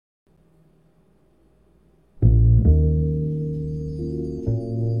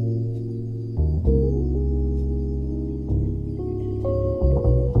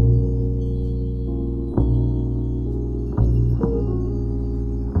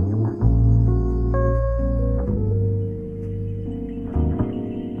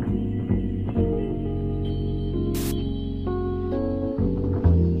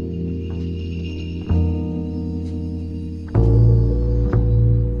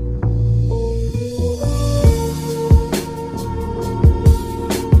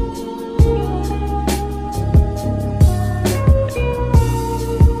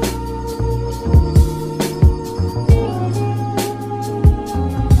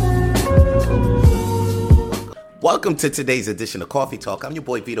Welcome to today's edition of Coffee Talk. I'm your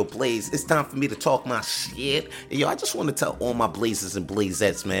boy Vito Blaze. It's time for me to talk my shit. And yo, I just want to tell all my Blazers and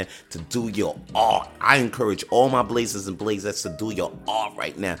Blazettes, man, to do your art. I encourage all my Blazers and Blazettes to do your art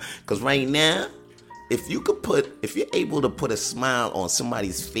right now. Because right now, if you're able to put a smile on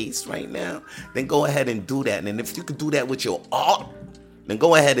somebody's face right now, then go ahead and do that. And if you could do that with your art, then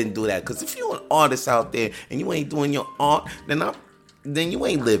go ahead and do that. Because if you're an artist out there and you ain't doing your art, then you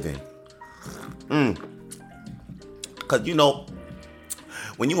ain't living. Because,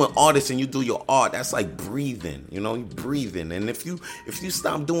 when you're an artist and you do your art, that's like breathing. You're breathing. And if you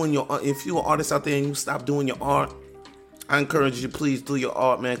stop doing if you're an artist out there and you stop doing your art, I encourage you, please do your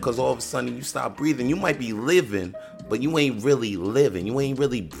art, man, because all of a sudden you stop breathing. You might be living, but you ain't really living. You ain't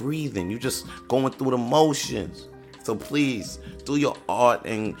really breathing. You just going through the motions. So please do your art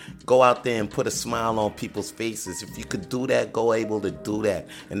and go out there and put a smile on people's faces. If you could do that, go able to do that.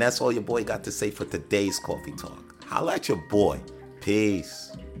 And that's all your boy got to say for today's Coffee Talk. Holla at your boy.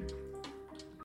 Peace.